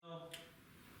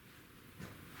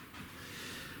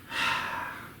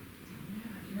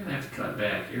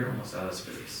you're almost out of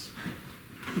space.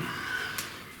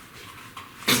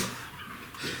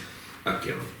 I'll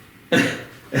kill him.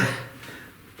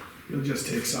 You'll just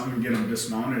take some and get them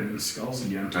dismounted in the skulls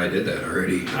again. I did that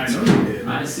already. I know you did.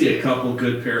 I see a couple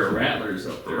good pair of rattlers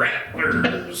up there.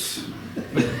 Rattlers.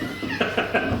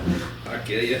 I'll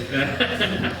kill you.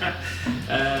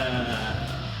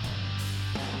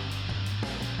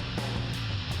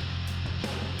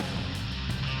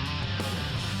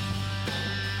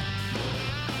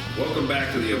 Welcome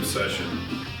back to The Obsession.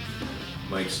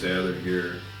 Mike Stather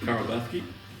here. Carl Bethke.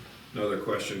 Another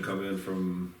question come in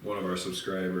from one of our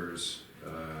subscribers,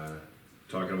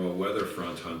 talking about weather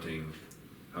front hunting.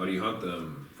 How do you hunt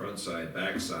them? Front side,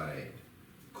 back side,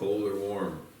 cold or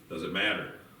warm? Does it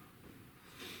matter?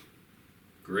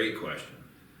 Great question.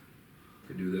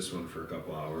 Could do this one for a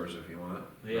couple hours if you want.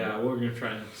 Yeah, we're gonna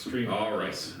try and stream. All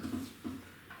right.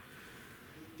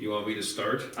 You want me to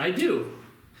start? I do,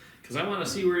 because I want to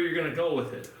see where you're gonna go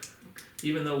with it.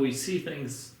 Even though we see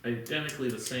things identically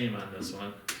the same on this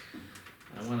one,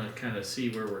 I want to kind of see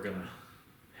where we're gonna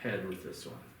head with this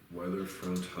one. Weather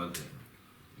front hunting.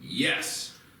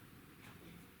 Yes.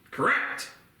 Correct.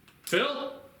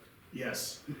 Phil.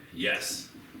 Yes. Yes.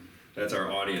 That's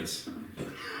our audience.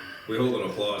 We hold an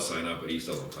applause sign up, but he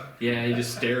still don't clap. Yeah, he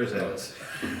just stares at us.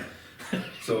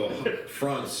 So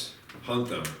fronts, hunt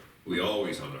them. We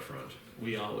always hunt a front.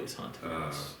 We always hunt.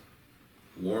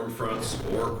 Warm fronts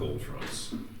or cold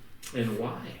fronts. And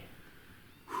why?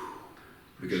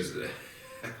 Because the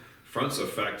fronts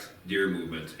affect deer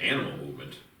movement, animal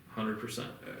movement. 100%.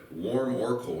 Warm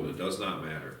or cold, it does not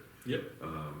matter. Yep.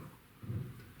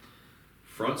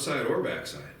 Front side or back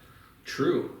side.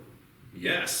 True.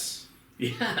 Yes.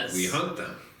 Yes. We hunt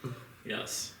them.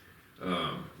 Yes.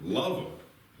 Love them.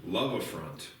 Love a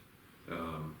front.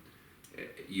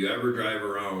 You ever drive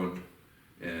around,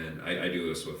 and I do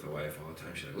this with the wife all the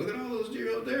time. She's like, look at all those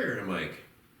deer out there. And I'm like,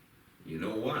 you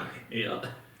know why? Yeah.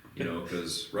 You know,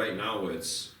 because right now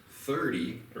it's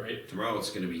 30. Right. Tomorrow it's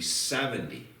going to be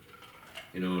 70.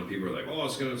 You know, and people are like, oh,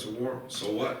 it's warm.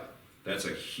 So what? That's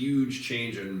a huge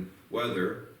change in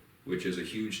weather, which is a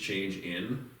huge change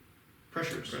in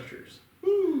pressures.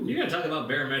 Woo. You're gonna talk about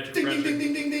barometric Ding, pressure. ding,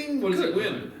 ding, ding, ding, ding. What does it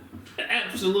win?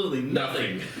 Absolutely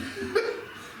nothing.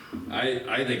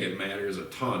 I think it matters a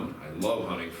ton. I love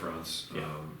hunting fronts, Yeah.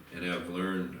 and I've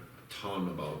learned a ton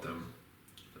about them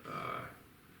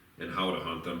and how to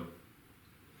hunt them.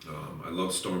 I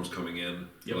love storms coming in.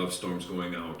 Yep. I love storms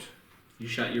going out. You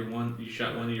shot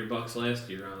one of your bucks last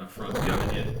year on a front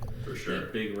coming in. For sure.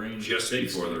 That big rain. Just big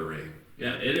before storm. the rain.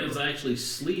 Yeah, it was actually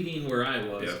sleeting where I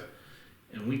was. Yeah.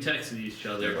 And we texted each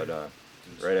other. But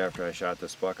right after I shot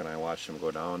this buck and I watched him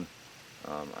go down,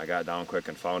 I got down quick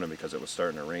and found him because it was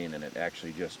starting to rain, and it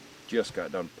actually just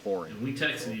got done pouring. And we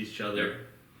texted each other.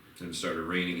 And it started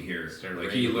raining here. Started Like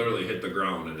raining. he literally hit the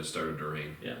ground and it started to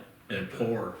rain. Yeah. And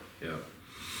pour. Yeah.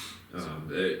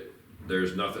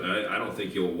 There's nothing. I don't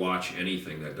think you'll watch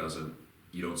anything that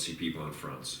you don't see people on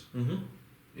fronts. Mm-hmm.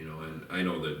 You know, and I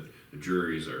know that the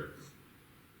juries are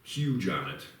huge on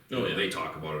it. You Oh, know, yeah. They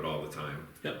talk about it all the time.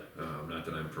 Yep. Not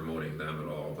that I'm promoting them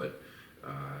at all, but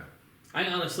I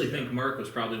honestly think Mark was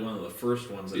probably one of the first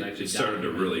ones that actually it started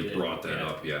to really documented it. brought that Yeah.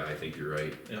 up. Yeah, I think you're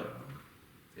right. Yep.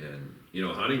 And you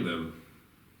know, hunting them.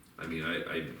 I mean,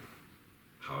 I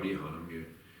how do you hunt them?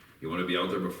 You want to be out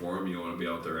there before them. You want to be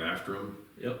out there after them.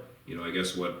 Yep. You know, I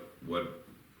guess what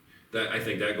that I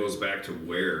think that goes back to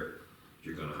where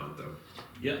you're going to hunt them.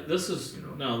 Yeah, this is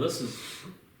You know. this is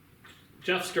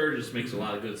Jeff Sturgis makes a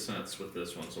lot of good sense with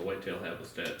this one. So Whitetail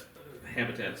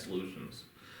Habitat Solutions.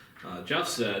 Jeff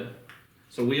said,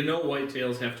 so we know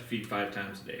whitetails have to feed 5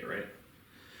 times a day, right?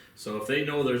 So if they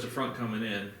know there's a front coming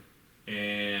in,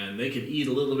 and they can eat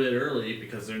a little bit early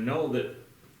because they know that,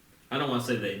 I don't want to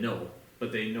say they know,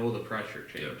 but they know the pressure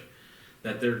change, Yep.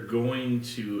 that they're going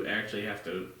to actually have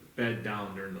to bed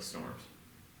down during the storms,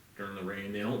 during the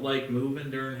rain. They don't like moving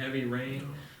during heavy rain.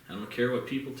 I don't care what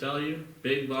people tell you.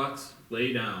 Big bucks,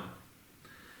 lay down.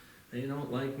 They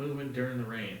don't like moving during the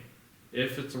rain.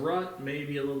 If it's a rut,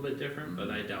 maybe a little bit different, but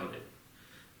I doubt it.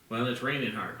 Well, it's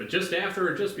raining hard, but just after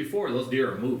or just before, those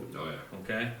deer are moving. Oh yeah.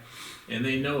 Okay? And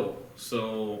they know.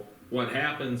 So what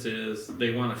happens is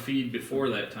they want to feed before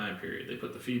that time period. They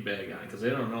put the feed bag on because they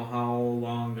don't know how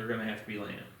long they're going to have to be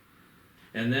laying.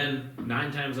 And then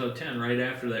 9 times out of 10, right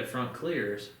after that front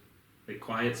clears, it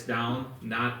quiets down.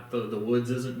 Not the woods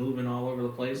isn't moving all over the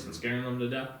place and scaring them to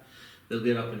death. They'll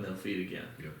get up and they'll feed again.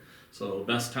 Yep. So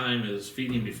best time is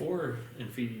feeding before and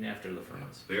feeding after the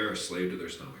fronts. They are a slave to their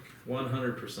stomach.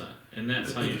 100%, and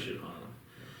that's how you should hunt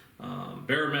them.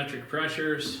 Barometric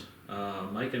pressures,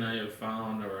 Mike and I have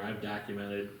found, or I've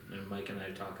documented, and Mike and I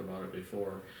have talked about it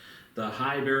before, the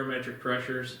high barometric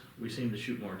pressures, we seem to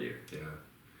shoot more deer. Yeah,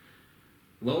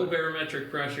 Low barometric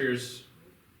pressures,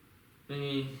 yeah.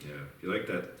 You like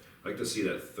that? Like to see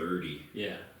that 30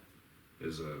 yeah,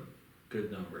 is a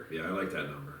good number. yeah. I like that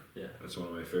number. Yeah. That's one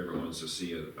of my favorite ones to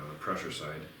see on the pressure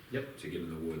side. Yep. To get in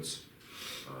the woods,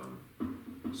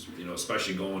 you know,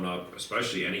 especially going up,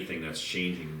 especially anything that's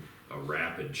changing, a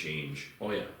rapid change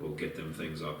Oh yeah. will get them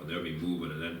things up, and they'll be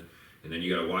moving, and then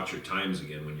you got to watch your times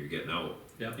again when you're getting out.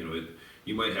 Yep. You know,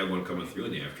 you might have one coming through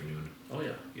in the afternoon. Oh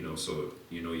yeah. You know, so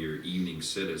you know your evening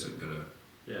sit isn't gonna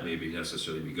Yeah. maybe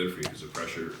necessarily be good for you because the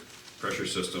pressure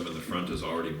system in the front has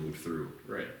already moved through.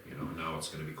 Right. You know, now it's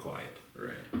gonna be quiet.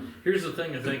 Right. Here's the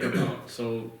thing to think about.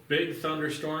 So big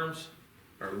thunderstorms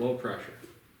are low pressure.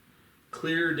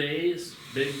 Clear days,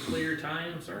 big clear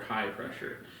times are high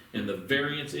pressure. And the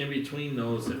variance in between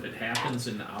those, if it happens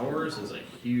in hours, is a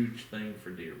huge thing for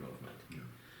deer movement.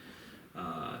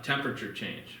 Temperature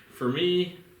change. For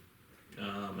me,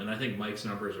 and I think Mike's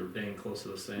numbers are dang close to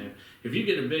the same. If you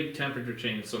get a big temperature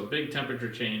change, so a big temperature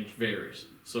change varies.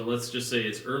 So let's just say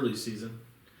it's early season.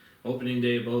 Opening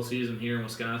day of bow season here in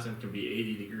Wisconsin can be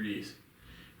 80 degrees,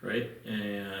 right?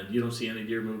 And you don't see any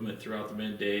deer movement throughout the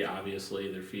midday.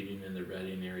 Obviously, they're feeding in their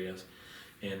bedding areas.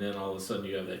 And then all of a sudden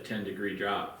you have that 10-degree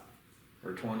drop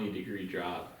or 20-degree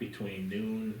drop between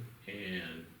noon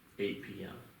and 8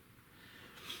 p.m.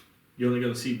 You're only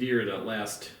going to see deer that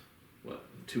last,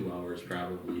 2 hours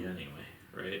probably anyway,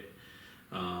 right?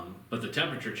 But the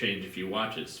temperature change, if you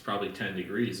watch it, it's probably 10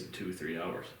 degrees in 2-3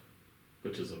 hours,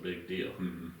 which is a big deal.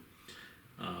 Mm-hmm.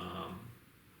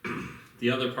 The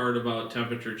other part about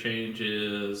temperature change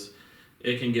is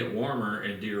it can get warmer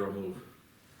and deer will move.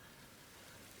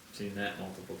 Seen that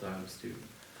multiple times too.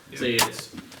 Yeah. Say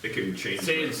it's It can change.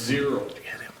 0,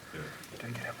 Yeah.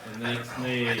 and the next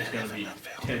day it's gonna be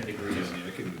 10 degrees. Yeah,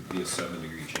 it can be a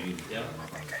 7-degree change. Yeah.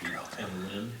 And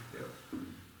wind. Yeah.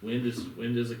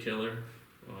 Wind is a killer.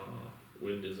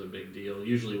 Wind is a big deal.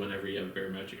 Usually, whenever you have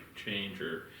barometric change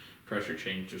or pressure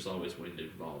change, there's always wind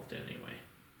involved anyway.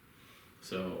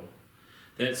 So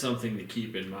that's something to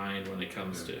keep in mind when it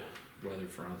comes to weather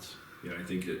fronts. Yeah, I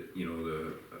think it. You know,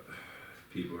 the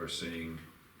people are saying,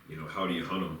 you know, how do you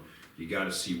hunt them? You got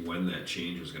to see when that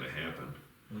change is going to happen.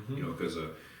 Mm-hmm. You know, because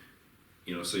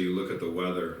you know, so you look at the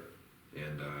weather,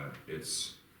 and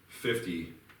it's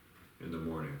 50 in the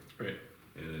morning, Right.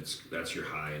 and that's your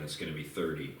high, and it's going to be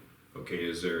 30. Okay,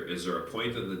 is there a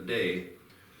point in the day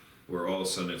where all of a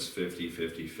sudden it's 50,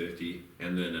 50, 50,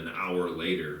 and then an hour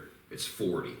later it's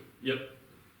 40? Yep.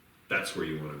 That's where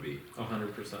you want to be.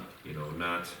 100%. You know,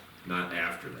 not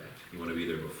after that. You want to be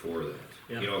there before that.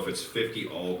 Yeah. You know, if it's 50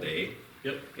 all day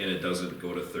Yep. and it doesn't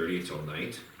go to 30 until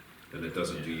night, then it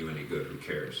doesn't do you any good. Who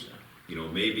cares? Yeah. You know,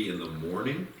 maybe in the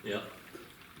morning Yep.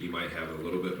 you might have a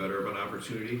little bit better of an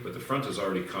opportunity, but the front has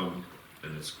already come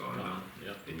and it's gone now,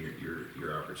 Yep. and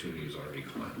your opportunity is already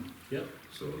gone. Yep.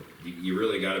 So you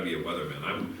really got to be a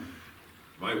weatherman.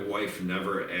 My wife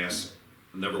never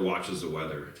watches the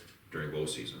weather during bow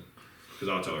season because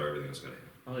I'll tell her everything that's going to happen.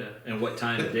 Oh yeah. And what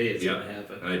time of day it's Yeah, gonna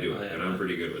happen? I do, Oh, yeah. and I'm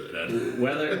pretty good with it.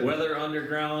 Weather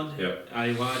underground. Yep.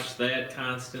 I watch that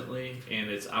constantly, and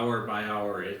it's hour by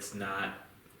hour. It's not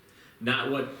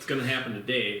what's gonna happen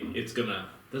today.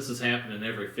 This is happening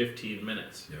every 15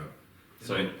 minutes. Yeah.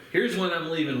 So here's when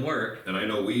I'm leaving work. And I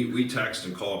know we text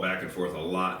and call back and forth a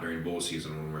lot during bow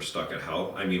season when we're stuck at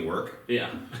work. Yeah.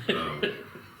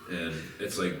 And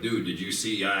it's like, dude, did you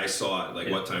see? Yeah, I saw it. Like,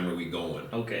 what time are we going?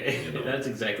 Okay. You know. That's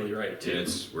exactly right too.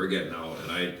 And we're getting out.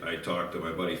 And I talk to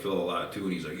my buddy Phil a lot too,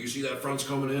 and he's like, you see that front's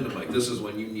coming in? I'm like, this is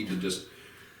when you need to just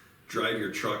drive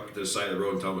your truck to the side of the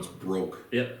road and tell them it's broke.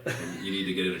 Yep. And you need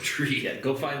to get in a tree. Yeah.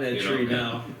 Go find that You tree know,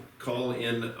 now. Call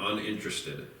in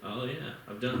uninterested. Oh yeah,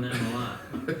 I've done that a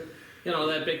lot. You know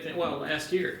that big thing. Well,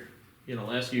 last year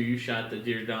you shot the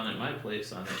deer down at my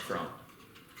place on that front.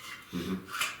 Mm-hmm.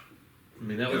 I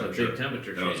mean that was a big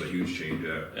temperature That change. was a huge change,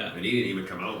 yeah. Yeah. And he didn't even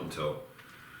come out until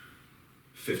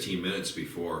 15 minutes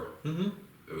before Mm-hmm.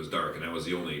 it was dark, and that was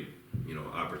the only, you know,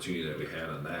 opportunity that we had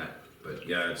on that. But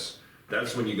yeah,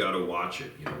 that's when you got to watch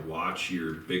it. You know, watch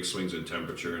your big swings in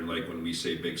temperature, and like when we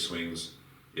say big swings,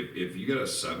 if you get a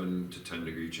 7 to 10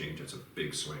 degree change, that's a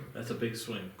big swing. That's a big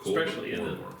swing, Cold especially or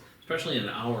in warm. an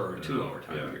hour or An 2 hour, hour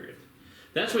time yeah. period.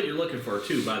 That's what you're looking for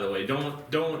too, by the way.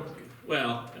 Don't.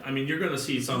 Well, I mean, you're going to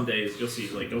see some days you'll see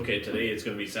like, okay, today it's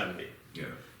going to be 70. Yeah.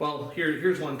 Well,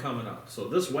 here's one coming up. So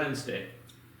this Wednesday,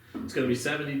 it's going to be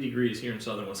 70 degrees here in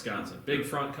southern Wisconsin. Big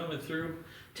front coming through.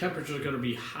 Temperatures are going to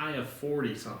be high of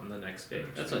 40 something the next day.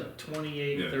 That's a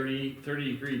 28, Yeah.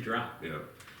 30 degree drop. Yeah.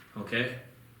 Okay?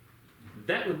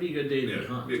 that would be a good day to Yeah, be it'd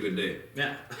hunting. be a good day.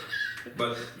 Yeah.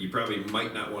 But you probably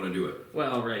might not want to do it.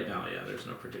 Well, right now, yeah, there's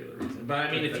no particular reason. But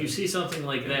I mean, if you see something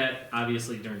like that,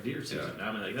 obviously during deer season,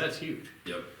 I mean, like that's huge.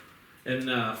 Yep.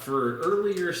 And for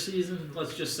earlier season,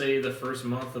 let's just say the first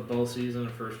month of bow season,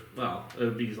 it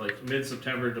would be like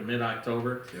mid-September to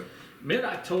mid-October. Yep.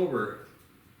 Mid-October,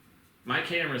 my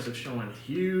cameras have shown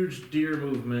huge deer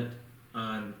movement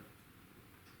on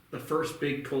the first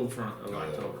big cold front of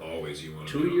October. Always you want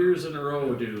to 2 years in a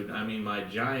row, dude. I mean, my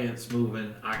Giants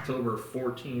moving October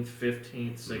 14th,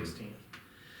 15th, 16th.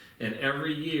 And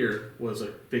every year was a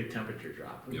big temperature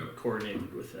drop. We Yep.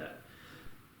 coordinated with that.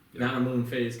 Yep. Not a moon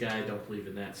phase guy, don't believe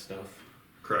in that stuff.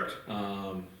 Correct.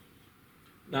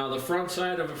 Now, the front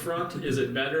side of a front, is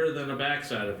it better than a back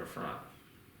side of a front?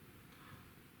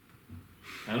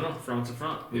 I don't know. Front's a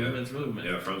front. Yeah. Movement's movement.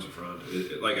 Yeah, front's a front.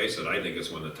 Like I said, I think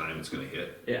it's when the time it's going to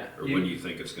hit, Yeah. or when you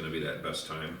think it's going to be that best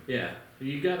time. Yeah.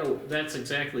 You gotta, that's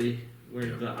exactly where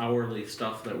Yeah. the hourly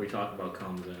stuff that we talk about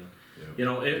comes in. Yeah. You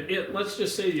know, let's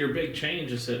just say your big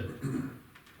change is at,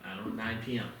 I don't know, 9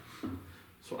 p.m.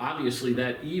 So obviously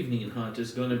that evening hunt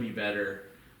is going to be better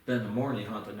than the morning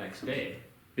hunt the next day.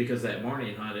 Because that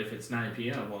morning hunt, if it's 9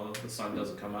 p.m., well, the sun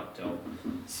doesn't come up till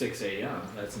 6 a.m.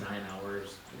 That's 9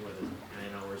 hours,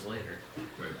 9 hours later.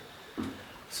 Right.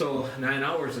 So 9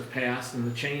 hours have passed and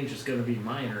the change is going to be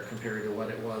minor compared to what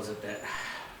it was at that,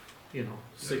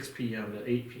 6 p.m. to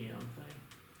 8 p.m. thing.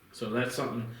 So that's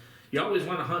something, you always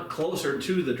want to hunt closer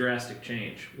to the drastic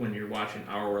change when you're watching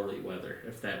hourly weather,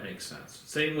 if that makes sense.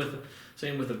 Same with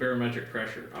the barometric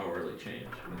pressure hourly change.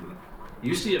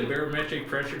 You see a barometric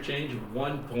pressure change of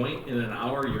 1 point in an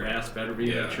hour, your ass better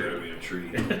be in a tree. Better be in a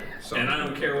tree. And I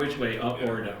don't care which way, up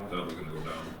or down. Something's going to go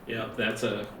down. Yeah, that's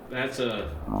a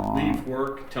leave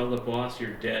work, tell the boss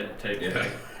you're dead type Yeah.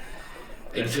 thing.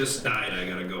 I just died. I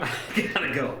gotta go.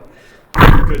 Gotta go.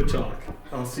 Good talk.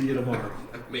 I'll see you tomorrow.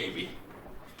 Maybe.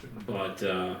 But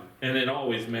and it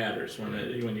always matters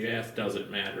when you ask, does it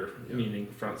matter? Yeah. Meaning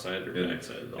front side or back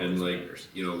side. It always And like matters.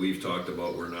 we've talked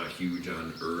about, we're not huge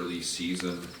on early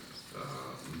season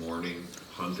morning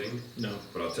hunting. No.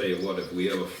 But I'll tell you what, if we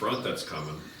have a front that's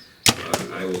coming,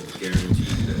 I will guarantee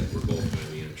you that we're both going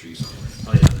to be in a tree somewhere.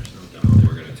 Oh yeah, there's no doubt.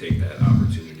 We're going to take that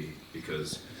opportunity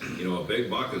because a big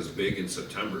buck is big in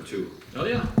September too. Oh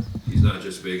yeah. He's not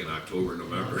just big in October,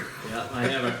 November. Yeah, I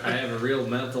have a real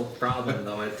mental problem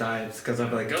though at times because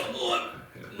I'm like, oh,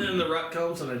 and then the rut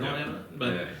comes and I don't have it.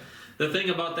 But Yeah. the thing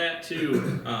about that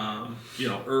too,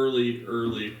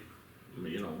 early,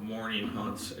 morning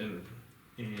hunts and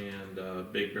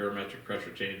big barometric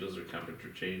pressure changes or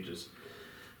temperature changes.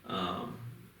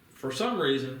 For some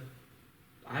reason,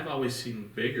 I've always seen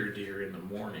bigger deer in the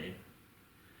morning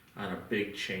on a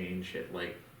big change at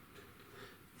like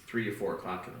 3 or 4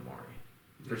 o'clock in the morning.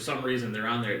 For some reason, they're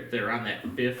on that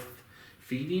fifth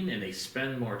feeding and they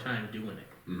spend more time doing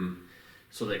it. Mm-hmm.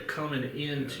 So they're coming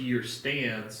into your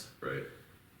stands. Right.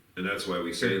 And that's why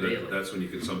we say Very that daily. that's when you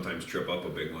can sometimes trip up a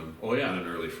big one Oh, yeah. on an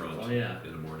early front Oh, yeah.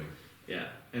 in the morning. Yeah,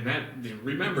 and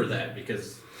remember that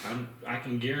because I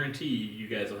can guarantee you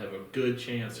guys will have a good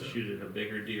chance of shooting a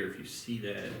bigger deer if you see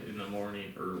that in the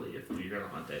morning early. If you're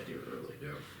gonna hunt that deer early.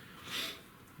 Yeah.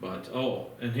 But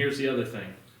and here's the other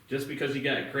thing: just because you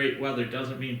got great weather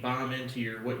doesn't mean bomb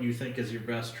into what you think is your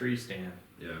best tree stand.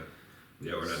 Yeah.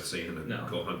 Yeah, we're not saying that No.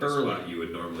 go hunt the Early. spot you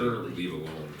would normally Early. leave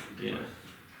alone. Yeah.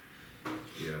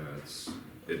 Yeah,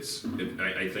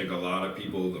 I think a lot of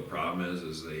people, the problem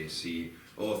is they see,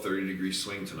 a 30-degree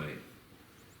swing tonight.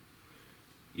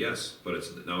 Yes, but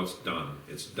now it's done.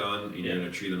 It's done, and you're Yeah. in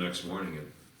a tree the next morning,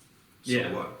 and so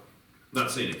Yeah. what?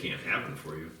 Not saying it can't happen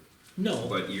for you, No.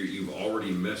 but you've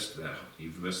already missed that.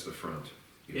 You've missed the front.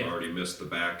 You've Yeah. already missed the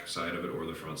back side of it or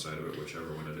the front side of it,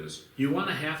 whichever one it is. You want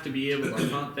to have to be able to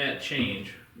hunt that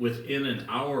change within an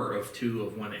hour of 2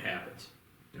 of when it happens.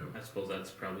 Yeah. I suppose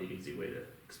that's probably an easy way to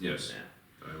explain Yes.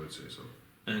 that. I would say so.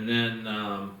 And then,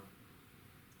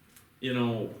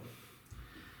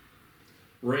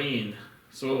 rain.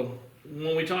 So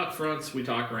when we talk fronts, we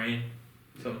talk rain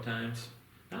sometimes.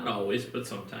 Not always, but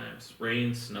sometimes.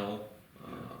 Rain, snow,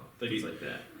 things like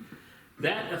that.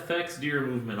 That affects deer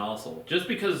movement also. Just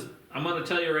because, I'm going to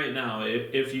tell you right now,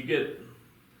 if you get,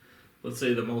 let's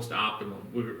say the most optimum,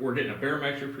 we're getting a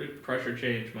barometric pressure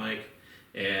change, Mike,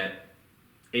 at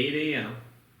 8 a.m.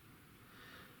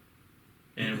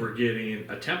 And we're getting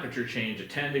a temperature change of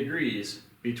 10 degrees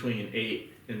between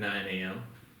 8 and 9 a.m.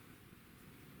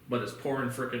 But it's pouring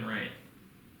frickin' rain.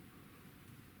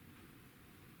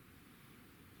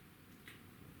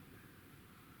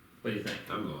 What do you think?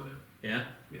 I'm going in. Yeah?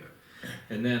 Yeah.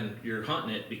 And then you're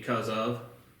hunting it because of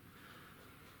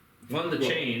one, the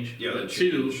change, Yeah, but the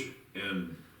two, change.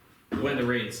 and When the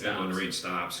rain and stops. when the rain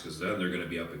stops, because then they're going to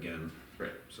be up again.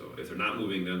 Right. So if they're not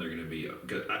moving, then they're going to be up.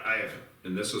 'Cause I have,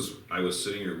 and this is, I was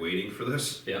sitting here waiting for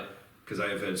this Yep. because I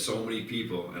have had so many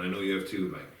people, and I know you have too,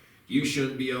 like, you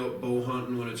shouldn't be out bow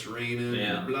hunting when it's raining,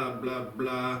 Yeah. and blah, blah,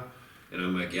 blah. And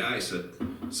I'm like, yeah, I said,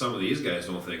 some of these guys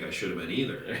don't think I should have been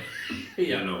either.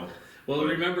 Yeah. You know? Well, But-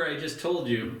 remember I just told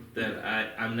you that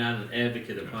I'm not an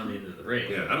advocate of hunting in the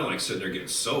rain. Yeah, I don't like sitting there getting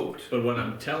soaked. But what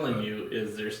I'm telling you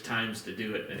is there's times to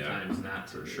do it and Yeah, times not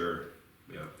to. For do it. sure.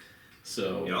 Yeah.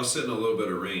 So Yeah, I'll sit in a little bit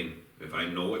of rain if I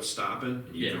know it's stopping.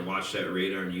 And you Yeah. can watch that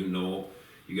radar, and you know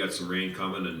you got some rain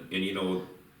coming, and you know,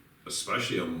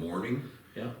 especially a morning,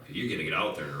 yeah. you're gonna get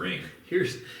out there in the rain.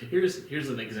 Here's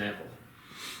an example.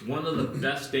 One of the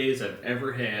best days I've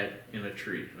ever had in a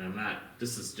tree, and I'm not.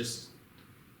 This is just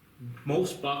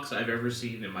most bucks I've ever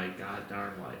seen in my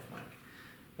goddamn life, Mike.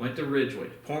 Went to Ridgeway,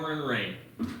 pouring rain.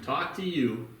 Talked to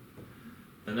you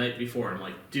the night before. I'm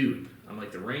like, dude. I'm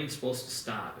like, the rain's supposed to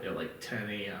stop at like 10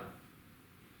 a.m.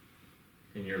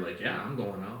 And you're like, yeah, I'm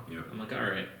going out. Yeah. I'm like, all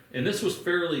right. And this was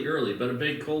fairly early, but a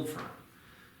big cold front.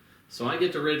 So I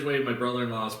get to Ridgeway, my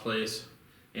brother-in-law's place,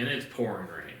 and it's pouring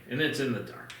rain, and it's in the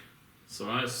dark. So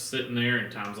I was sitting there,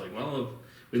 and Tom's like, well,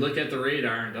 we look at the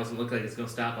radar, and it doesn't look like it's going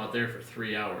to stop out there for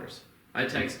 3 hours. I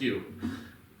text you.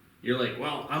 You're like,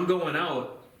 well, I'm going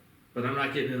out, but I'm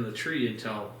not getting in the tree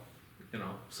until,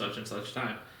 such and such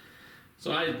time.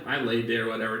 So I laid there,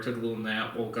 whatever, took a little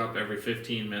nap, woke up every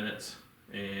 15 minutes,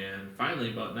 and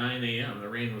finally, about 9 a.m., the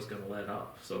rain was going to let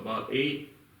up. So about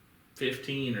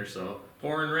 8:15 or so,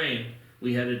 pouring rain,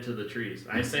 we headed to the trees.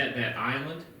 I sat at that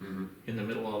island in the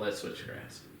middle of all that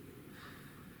switchgrass.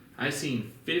 I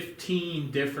seen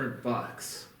 15 different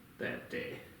bucks that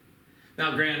day.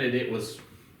 Now, granted, it was,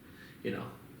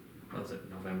 what was it,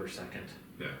 November 2nd,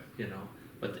 Yeah.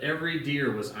 but every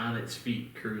deer was on its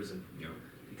feet cruising Yeah.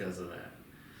 because of that.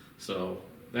 So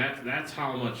that's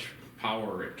how much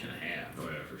power it can have. Oh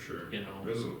yeah, for sure. You know.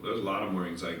 There's a lot of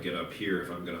mornings I get up here if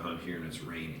I'm gonna hunt here and it's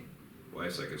raining. Why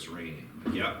it's like it's raining?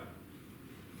 Like, yep.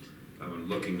 I'm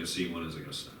looking to see when is it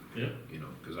gonna stop. Yeah.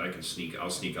 Because I'll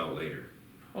sneak out later.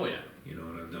 Oh yeah. And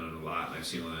I've done it a lot, and I've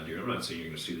seen a lot of deer. I'm not saying you're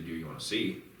gonna see the deer you want to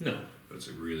see, No. but it's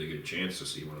a really good chance to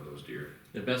see one of those deer.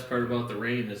 The best part about the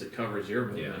rain is it covers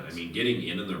your Yeah, movements. I mean, getting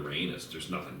in the rain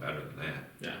there's nothing better than that.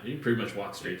 Yeah, you can pretty much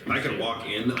walk straight to If the I could shade. walk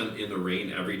in the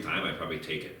rain every time, I'd probably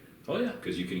take it. Oh yeah.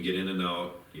 Because you can get in and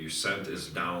out, your scent is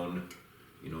down,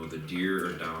 the deer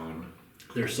are down.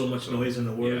 There's so much noise in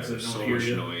the Yeah, woods that there's don't so hear much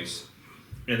you, noise.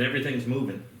 and everything's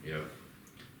moving. Yep.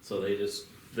 So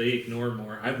they ignore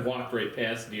more. I've walked right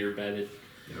past deer bedded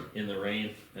Yep. in the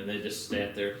rain, and they just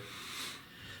sat there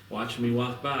watching me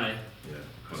walk by. Yeah,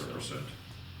 100%.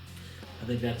 I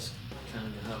think that's kind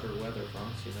of the hotter weather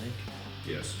fronts, you think?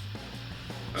 Yes.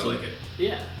 I So- like it.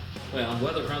 Yeah. Well,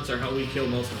 weather fronts are how we kill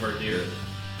most of our deer.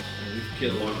 And we've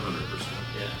killed 100%.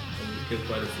 Yeah, and we've killed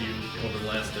quite a few over the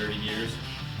last 30 years.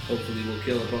 Hopefully we'll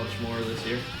kill a bunch more this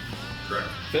year. Correct.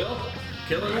 Phil,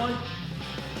 killing one?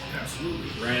 Absolutely.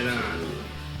 Right on.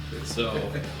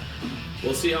 So,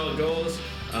 we'll see how it goes.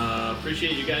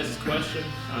 Appreciate you guys' question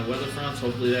on weather fronts.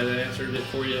 Hopefully that answered it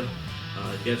for you.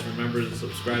 You guys remember to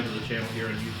subscribe to the channel here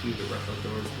on YouTube at Rough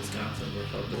Outdoors Wisconsin,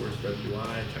 Rough Outdoors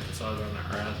WI. Check us out on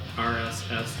our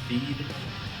RSS feed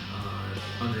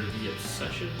under The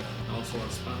Obsession. Also on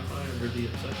Spotify under The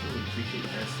Obsession. We appreciate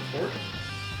your guys' support.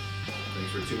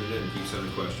 Thanks for tuning in. Keep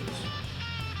sending questions.